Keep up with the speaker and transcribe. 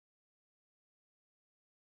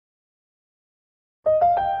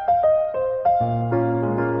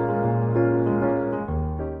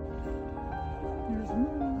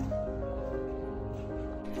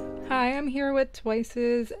with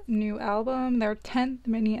Twice's new album, their 10th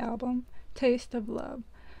mini album, Taste of Love.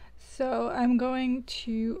 So I'm going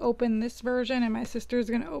to open this version and my sister's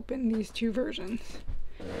going to open these two versions,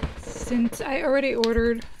 since I already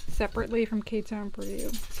ordered separately from K-Town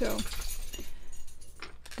Purdue. So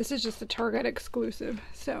this is just a Target exclusive.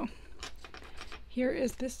 So here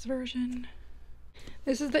is this version.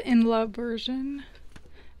 This is the In Love version.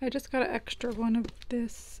 I just got an extra one of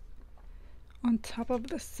this on top of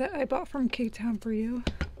the set I bought from K-Town Purdue.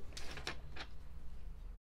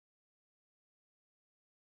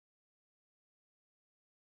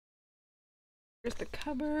 Here's the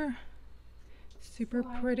cover. Super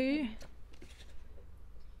pretty.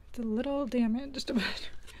 It's a little damaged, but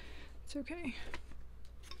it's okay.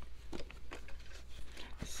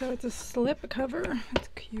 So it's a slip cover. It's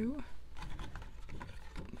cute.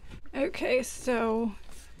 Okay, so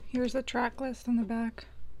here's the track list on the back.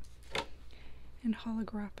 And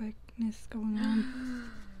holographicness going on.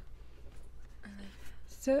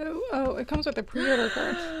 So, oh, it comes with a pre-order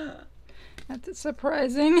card. That's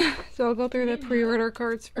surprising. So I'll go through the pre-order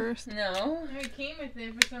cards first. No, it came with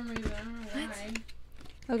it for some reason. I don't know why.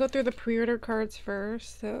 I'll go through the pre-order cards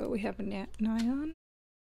first. So we have a Nyan.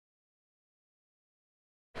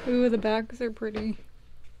 Ooh, the bags are pretty.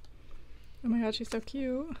 Oh my god, she's so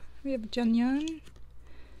cute. We have Janyan.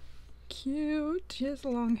 Cute. She has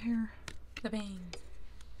long hair. The bangs.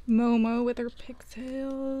 Momo with her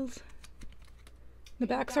pigtails. The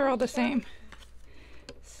backs are all the same.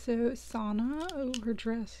 So Sana, oh, her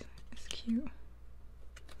dress is cute.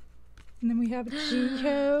 And then we have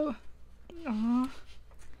Jihyo. Aw.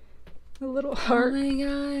 A little heart. Oh my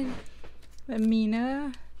god. And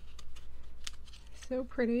Mina. So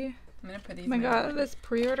pretty. I'm gonna put these. Oh my god, this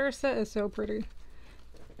pre-order set is so pretty.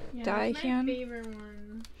 Yeah, Daihyun. that's my favorite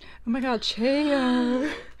one. Oh my god, Chaeyoung.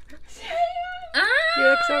 You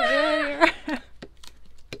look so good.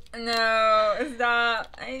 No,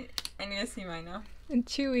 stop. I need to see mine now. And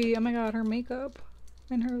Chewy, oh my god, her makeup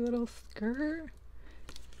and her little skirt.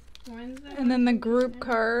 And then the group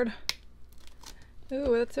card.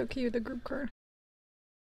 Ooh, that's so cute, the group card.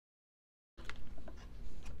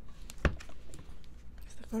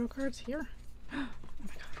 Is the photo cards here? Oh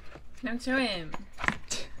my god. Don't show him.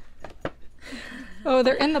 Oh,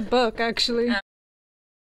 they're in the book, actually.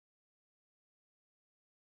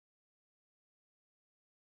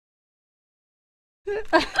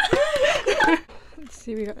 Let's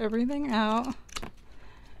see, we got everything out.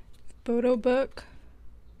 Photo book.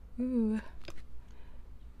 Ooh.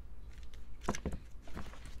 I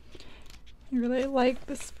really like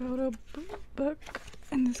this photo book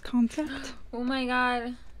and this concept. Oh my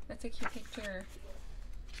god, that's a cute picture.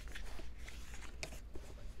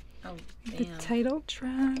 Oh, damn. The title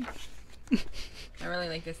track. I really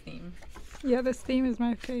like this theme. Yeah, this theme is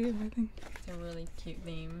my fave, I think. It's a really cute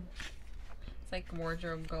theme. It's like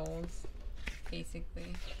wardrobe goals,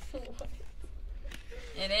 basically. What?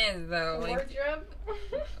 It is though. Wardrobe?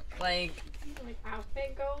 Like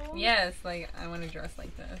outfit goals? Yes, like I want to dress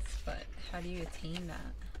like this, but how do you attain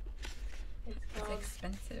that? It's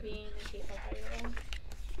expensive. Being a K-pop idol.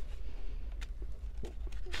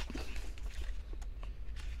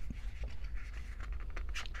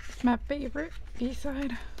 It's my favorite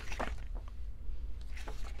B-side.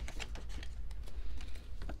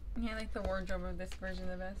 Yeah, I like the wardrobe of this version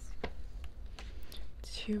the best.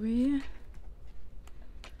 Chewy.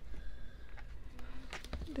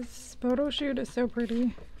 This photo shoot is so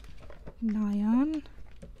pretty. Nyan.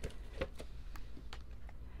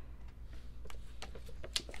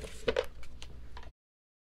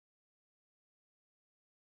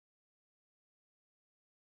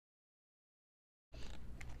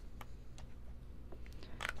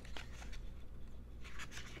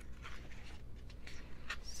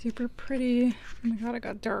 Super pretty. Oh my god, it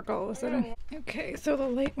got dark all of a sudden. Okay, so the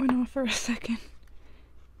light went off for a second.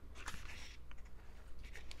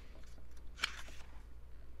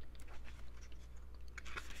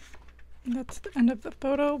 And that's the end of the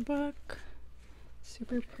photo book.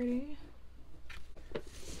 Super pretty.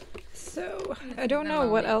 So, I don't know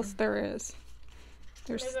what else there is.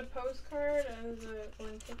 There's a postcard and there's a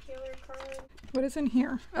lenticular card. What is in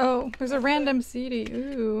here? Oh, there's a random CD.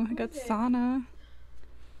 Ooh, I got Sana.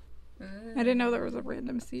 I didn't know there was a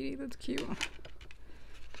random CD. That's cute.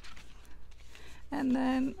 And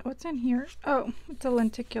then, what's in here? Oh, it's a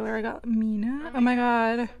lenticular. I got Mina. Oh my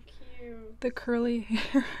god. So cute. The curly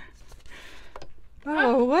hair.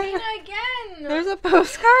 Oh, what? Mina again! There's a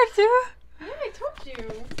postcard too? Yeah, I told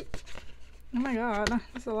you. Oh my god.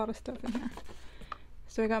 There's a lot of stuff in here.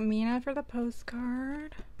 So I got Mina for the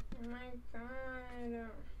postcard. Oh my god.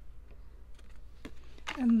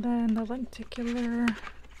 And then the lenticular,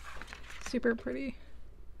 super pretty.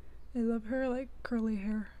 I love her like curly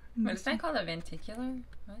hair. What is that called? A venticular?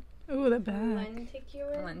 What? Oh, the back.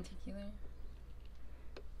 Lenticular? Lenticular.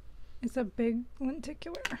 It's a big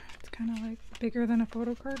lenticular. It's kind of like bigger than a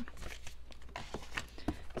photo card.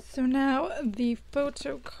 So now the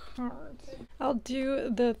photo cards. I'll do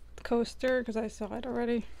the coaster because I saw it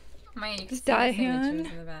already. My Diane. in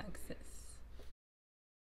the back, sis.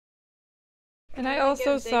 And I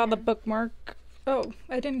also saw the bookmark. Oh,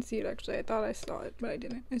 I didn't see it actually. I thought I saw it, but I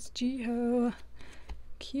didn't. It's Jiho.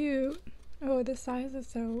 Cute. Oh, the size is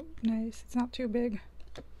so nice. It's not too big.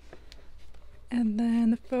 And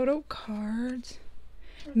then the photo cards.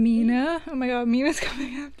 Mina. Oh my god, Mina's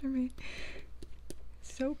coming after me.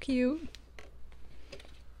 So cute.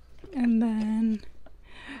 And then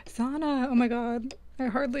Sana. Oh my god. I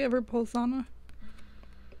hardly ever pull Sana.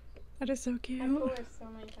 That is so cute. I pull her so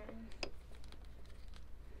many times.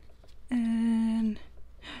 And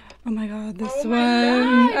oh my god, this Oh one.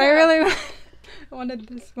 my God. I really wanted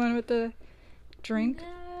this one with the drink.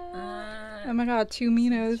 Oh my god, 2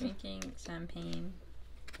 Minos. Drinking champagne.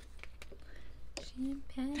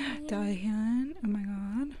 Champagne. Diane. Oh my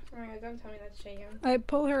god. Oh my god, don't tell me that's Jaehyun. I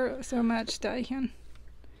pull her so much, Diane.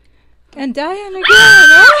 And Diane again.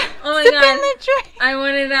 Oh my sipping god. the drink. I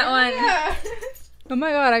wanted that one. Yeah. Oh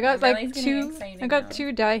my god, I got My like belly's getting 2. excited I got now.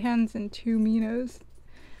 2 Dianes and 2 Minos.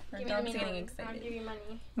 Our Give dog's me getting money. I'll excited. give you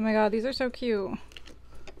money. Oh my god, these are so cute.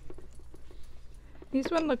 These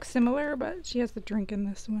one look similar, but she has the drink in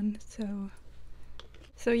this one,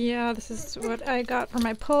 so yeah, this is what I got for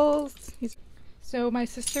my pulls. So my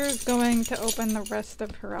sister is going to open the rest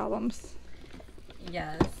of her albums.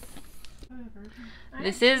 Yes.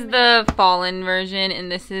 This is the Fallen version, and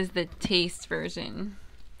this is the Taste version.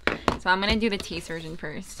 So I'm gonna do the Taste version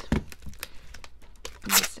first.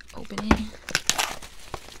 I'm just opening.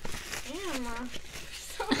 Damn.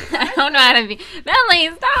 I don't know how to be. Melly,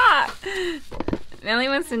 stop! Melly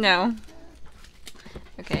wants to know.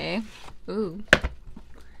 Okay. Ooh.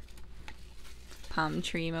 Palm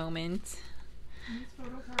tree moment.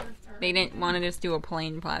 They didn't want to just do a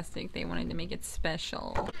plain plastic. They wanted to make it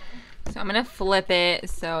special. So I'm gonna flip it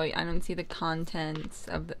so I don't see the contents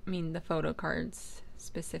of the photo cards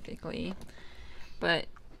specifically. But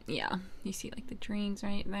yeah, you see like the drinks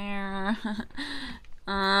right there.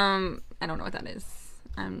 I don't know what that is.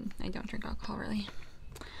 I don't drink alcohol really.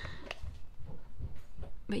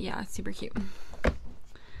 But yeah, it's super cute.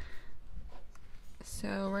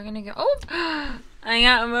 So we're gonna go. Oh, I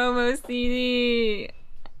got Momo CD.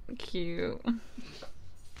 Cute.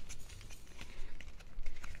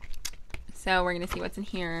 So we're gonna see what's in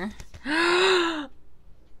here. I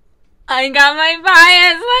got my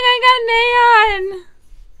bias. Look, I got neon.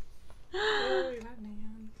 Oh, you got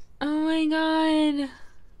neons. Oh my god.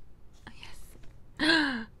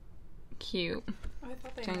 Yes. Cute. Oh, I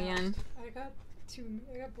thought they Junghyun. matched. I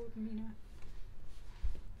got both Mina.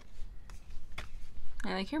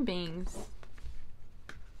 I like your bangs.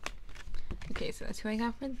 Okay, so that's who I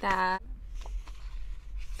got for that.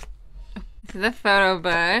 Oh, this is a photo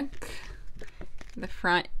book. The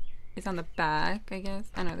front is on the back, I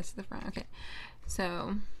guess. Oh no, this is the front. Okay.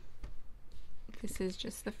 So this is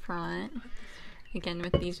just the front. Again,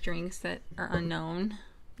 with these drinks that are unknown.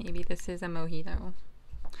 Maybe this is a mojito.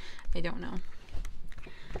 I don't know.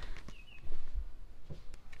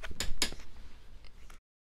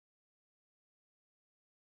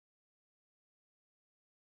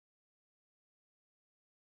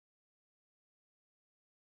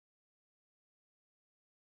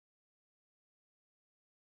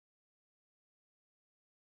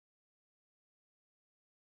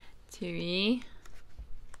 Tui.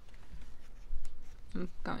 I'm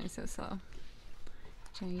going so slow.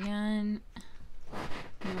 Junghyun,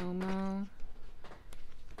 Momo,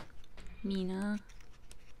 Mina,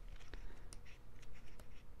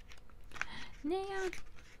 Neon,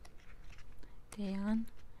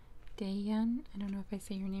 Daeyeon. I don't know if I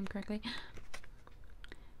say your name correctly.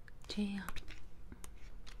 Jaeyeon,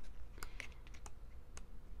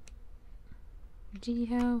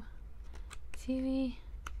 Jiho, Tui,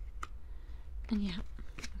 and yeah,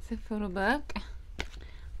 it's a photo book.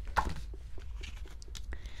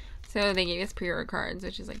 So they gave us pre-order cards,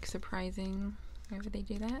 which is like surprising whenever they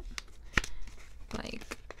do that. Like,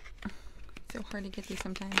 it's so hard to get these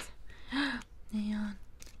sometimes. Neon.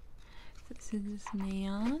 So this is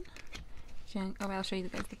Neon. Oh, I'll show you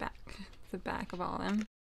guys the back. It's the back of all of them.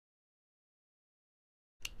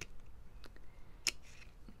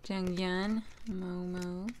 Junghyun,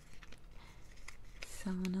 Momo,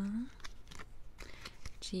 Sana,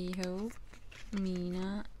 Jiho,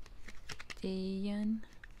 Mina, Daeyeon.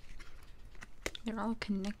 They're all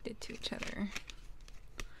connected to each other.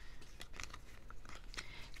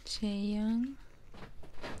 Chaeyoung,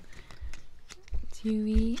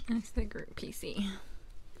 Dewey, and it's the group PC.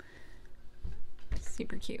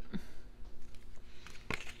 Super cute.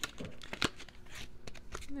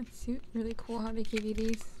 That's really cool how they give you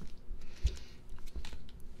these.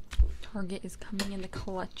 Target is coming in the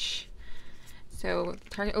clutch. So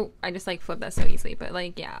Target. Oh, I just like flipped that so easily, but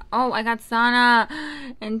like yeah. Oh, I got Sana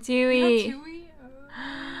and Dewey. You got Chewy?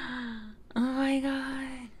 Oh my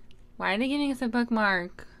god. Why are they giving us a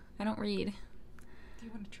bookmark? I don't read. Do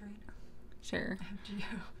you want to trade? Sure. I have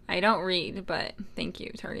Geo. I don't read, but thank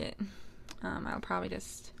you, Target. I'll probably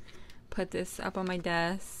just put this up on my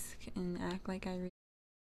desk and act like I read.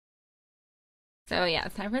 So yeah,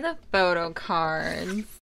 it's time for the photo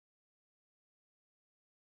cards.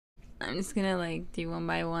 I'm just gonna like do one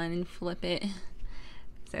by one and flip it.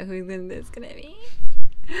 So who's this gonna be?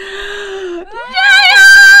 Jaeyoung!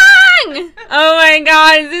 Oh my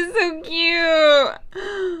god, this is so cute!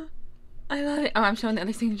 I love it. Oh, I'm showing the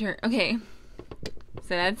other signature. Okay.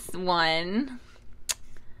 So that's one.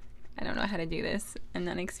 I don't know how to do this. I'm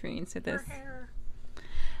not experienced with this.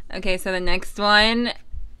 Okay, so the next one,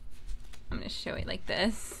 I'm gonna show it like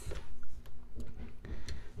this.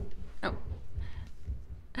 Oh.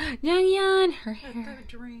 Junghyun! Her hair.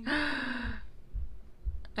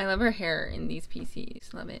 I love her hair in these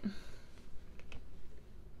PCs. Love it.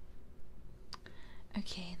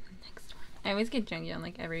 Okay, the next one. I always get Junghyun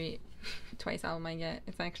like every twice album I get.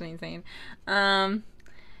 It's actually insane. So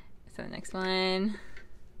the next one.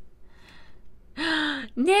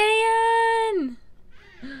 Daeyeon!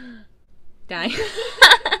 Dying.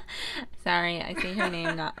 Sorry, I say her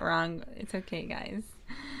name not wrong. It's okay, guys.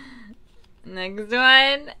 Next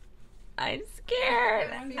one. I'm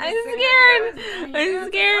scared. I'm scared. I'm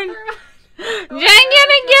scared. Junghyun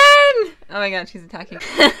again! Oh my god, she's attacking.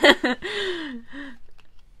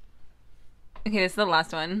 Okay, this is the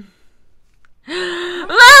last one. LOONA!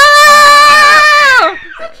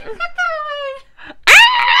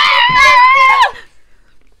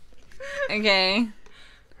 Okay.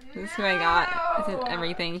 This is who I got. This is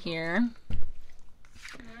everything here.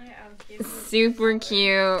 Super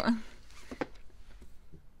cute.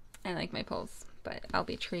 I like my pulls, but I'll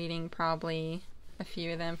be trading probably a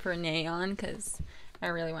few of them for Neon because I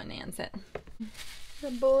really want Neon set.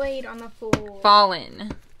 The blade on the floor.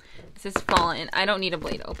 Fallen. This is Fallen. I don't need a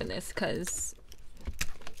blade to open this because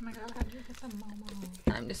Oh my god, how did you get some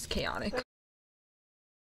Momo? I'm just chaotic.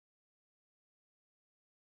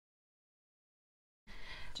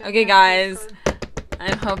 Okay, guys.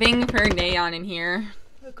 I'm hoping for Neon in here.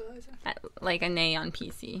 Like a Neon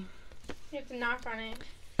PC. You have to knock on it.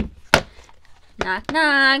 Knock,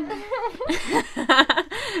 knock.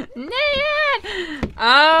 Neon!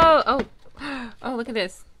 Oh, look at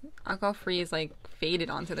this. Alcohol free is like faded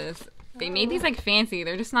onto this. They made these like fancy.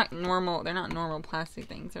 They're just not normal. They're not normal plastic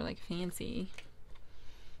things. They're like fancy.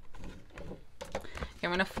 Okay,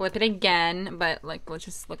 I'm gonna flip it again, but like let's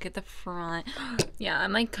just look at the front. Yeah,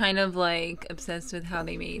 I'm like kind of like obsessed with how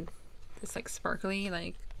they made this like sparkly.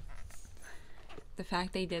 Like the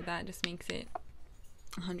fact they did that just makes it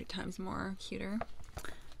 100 times more cuter.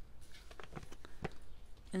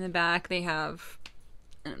 In the back they have,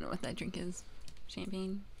 I don't know what that drink is.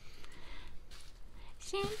 Champagne.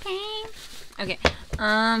 Champagne. Okay.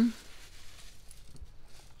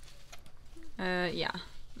 Yeah.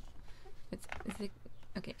 Is it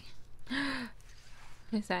okay?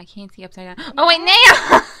 What is that? I can't see upside down. Oh wait,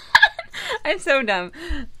 Neon! I'm so dumb.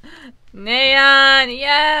 Neon,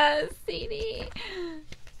 yes, CD.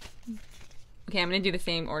 Okay, I'm gonna do the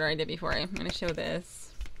same order I did before. I'm gonna show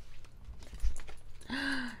this.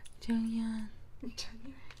 Junghyun.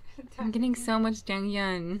 I'm getting so much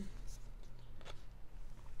Junghyun.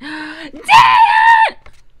 Daeyeon!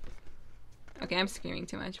 Okay, I'm screaming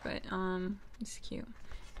too much, but it's cute.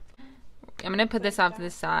 I'm gonna put this off to the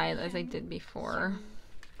side as I did before.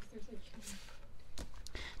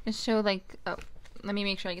 Just show like, oh, let me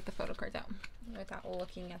make sure I get the photo cards out without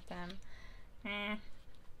looking at them.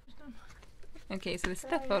 Okay, so this is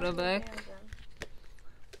the photo book.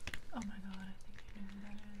 Oh my god, I think I know who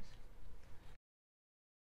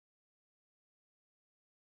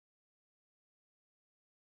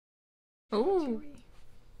that is. Ooh.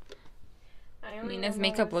 Lena's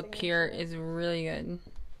makeup look here is really good.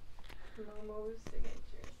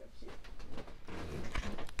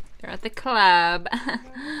 They're at the club.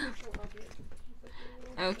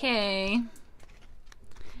 Okay.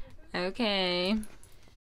 Okay.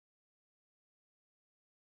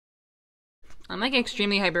 I'm like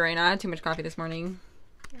extremely hyper right now. I had too much coffee this morning.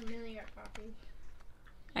 I really got coffee.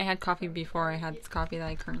 I had coffee before I had this coffee that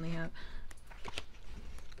I currently have.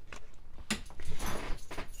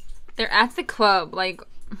 They're at the club, like,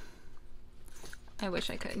 I wish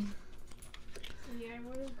I could. Yeah, I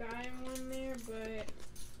would have gotten one there, but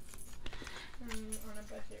I'm on a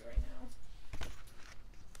budget right now.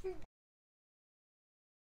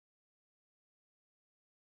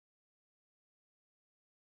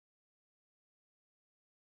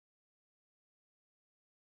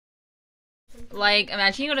 Like,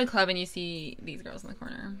 imagine you go to a club and you see these girls in the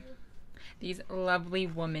corner. These lovely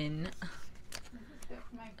women.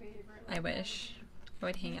 My favorite. I wish I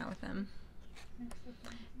would hang out with them.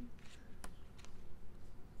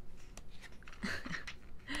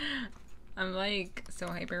 I'm like so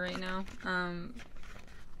hyper right now.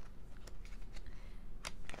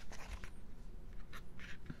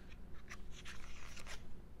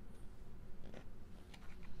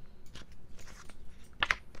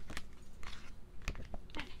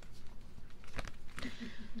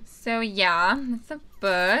 So yeah, it's a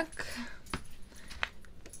book.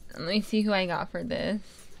 Let me see who I got for this.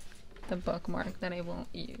 The bookmark that I won't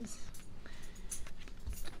use.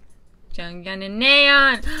 Jungyeon and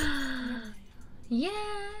Nayeon! Yeah!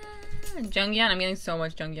 Jungyeon, I'm getting so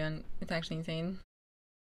much Jungyeon. It's actually insane.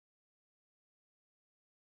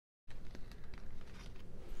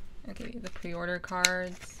 Okay, the pre-order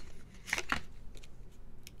cards.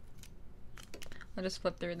 I'll just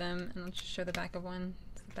flip through them and I'll just show the back of one.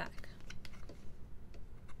 It's the back.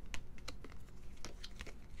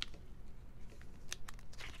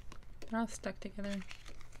 They're all stuck together.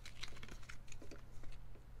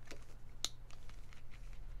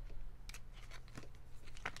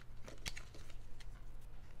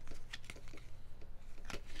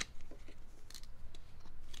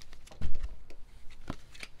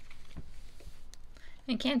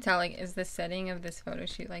 I can't tell, like, is the setting of this photo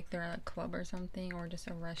shoot like they're at a club or something, or just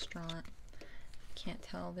a restaurant? Can't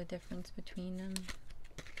tell the difference between them.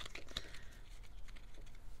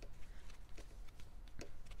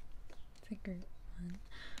 It's a group one.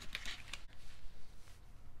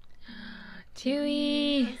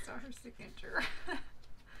 Chewy! I saw her signature.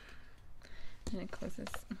 And it closes.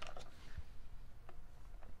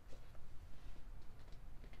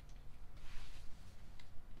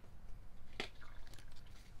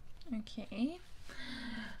 Okay.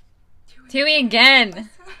 Chewy again!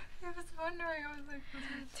 I was wondering, I was like,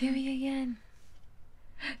 Chewy again.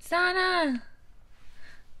 Sana!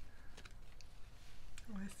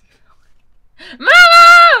 Momo!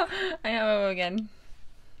 I have Momo again.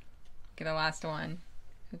 Okay, the last one.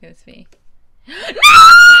 Who gets me? No!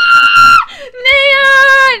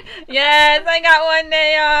 Nayeon! Yes, I got one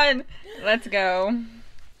Nayeon! Let's go.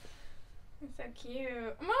 It's so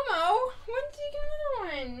cute. Momo, when did you get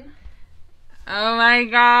another one? Oh my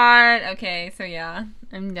god. Okay, so yeah.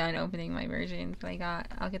 I'm done opening my versions, but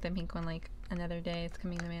I'll get the pink one like another day. It's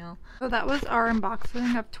coming in the mail. So that was our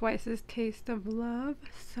unboxing of Twice's Taste of Love.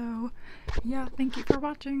 So yeah, thank you for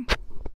watching.